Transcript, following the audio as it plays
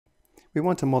We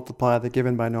want to multiply the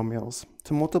given binomials.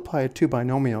 To multiply two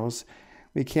binomials,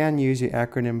 we can use the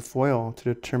acronym FOIL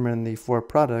to determine the four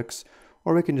products,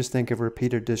 or we can just think of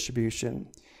repeater distribution.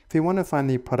 If we want to find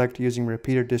the product using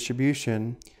repeater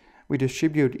distribution, we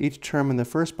distribute each term in the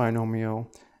first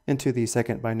binomial into the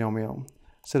second binomial.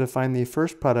 So to find the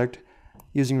first product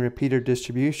using repeater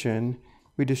distribution,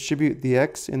 we distribute the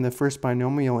x in the first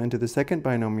binomial into the second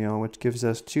binomial, which gives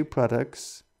us two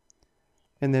products.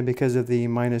 And then because of the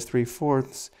minus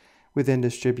 3/4, we then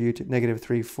distribute negative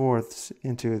 3/4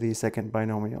 into the second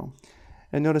binomial.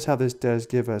 And notice how this does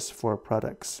give us four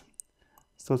products.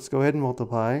 So let's go ahead and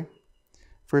multiply.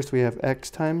 First we have x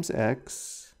times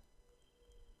x,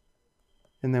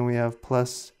 and then we have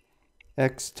plus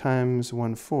x times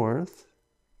 1/4,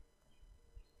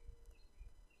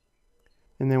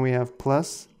 and then we have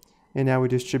plus, and now we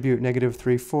distribute negative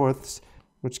 3/4,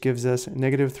 which gives us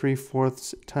negative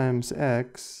 3/4 times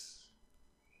x,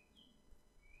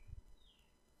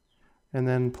 and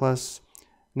then plus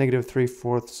negative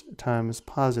 3/4 times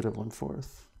positive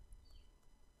 1/4.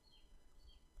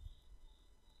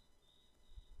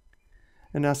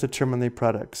 And now let's determine the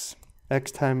products.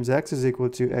 X times x is equal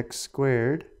to x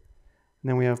squared. And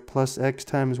then we have plus x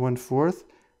times 1/4,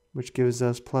 which gives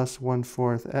us plus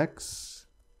 1/4 x.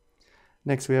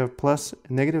 Next we have plus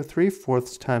negative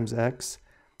 3/4 times x,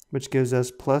 which gives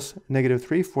us plus negative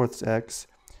 3/4 x,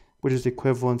 which is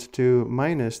equivalent to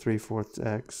minus 3/4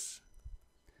 x.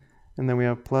 And then we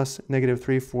have plus negative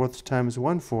 3/4 times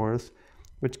 1/4,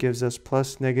 which gives us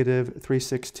plus negative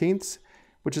 3/16,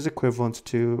 which is equivalent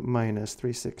to minus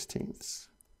 3/16.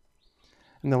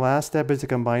 And the last step is to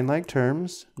combine like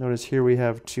terms. Notice here we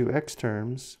have two x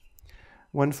terms.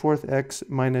 1/4 x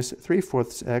minus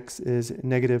 3/4 x is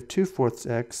negative 2/4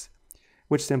 x,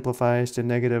 which simplifies to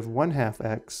negative 1/2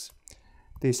 x.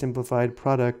 The simplified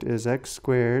product is x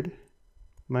squared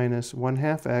minus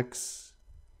 1/2 x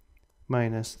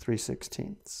minus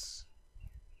 3/16.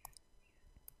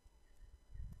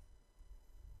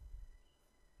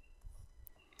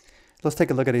 Let's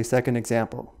take a look at a second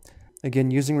example.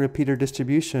 Again, using repeater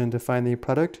distribution to find the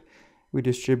product, we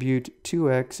distribute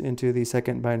 2x into the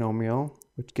second binomial,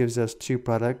 which gives us two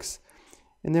products,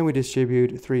 and then we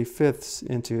distribute 3/5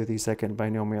 into the second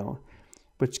binomial,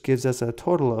 which gives us a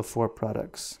total of four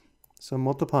products. So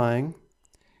multiplying,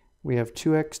 we have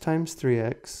 2x times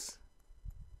 3x,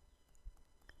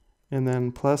 and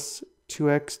then plus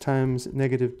 2x times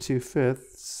negative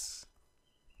 2/5.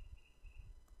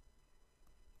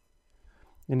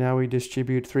 And now we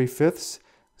distribute 3/5,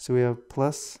 so we have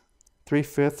plus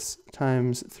 3/5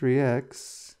 times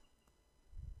 3x.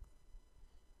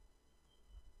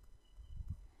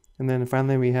 And then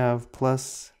finally we have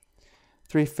plus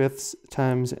 3/5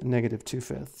 times negative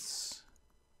 2/5.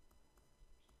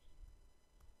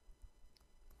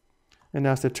 And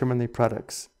now let's determine the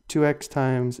products. 2x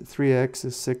times 3x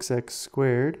is 6x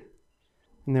squared.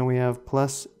 And then we have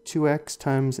plus 2x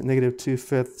times negative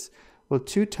 2/5. Well,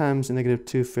 2 times negative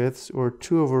 2/5, or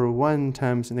 2/1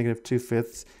 times negative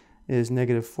 2/5 is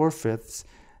negative 4/5,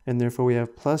 and therefore we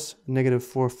have plus negative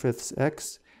 4/5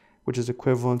 x, which is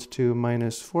equivalent to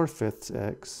minus 4/5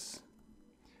 x.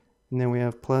 And then we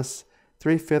have plus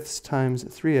 3/5 times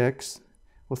 3x.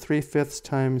 Well, 3/5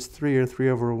 times 3, or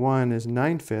 3/1, is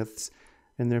 9/5,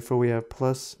 and therefore we have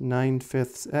plus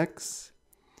 9/5 x.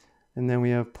 And then we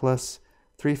have plus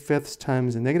 3/5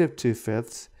 times negative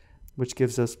 2/5, which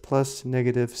gives us plus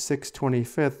negative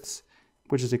 6/25,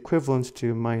 which is equivalent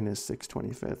to minus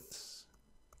 6/25.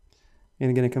 And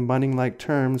again, combining like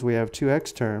terms, we have two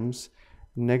x terms.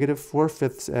 Negative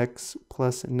 4/5 x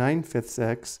plus 9/5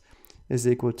 x is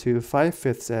equal to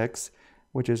 5/5 x,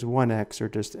 which is 1x, or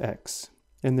just x.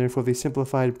 And therefore the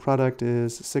simplified product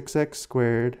is 6x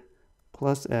squared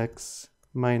plus x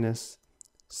minus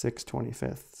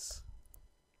 6/25.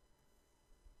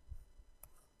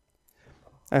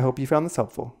 I hope you found this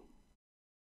helpful.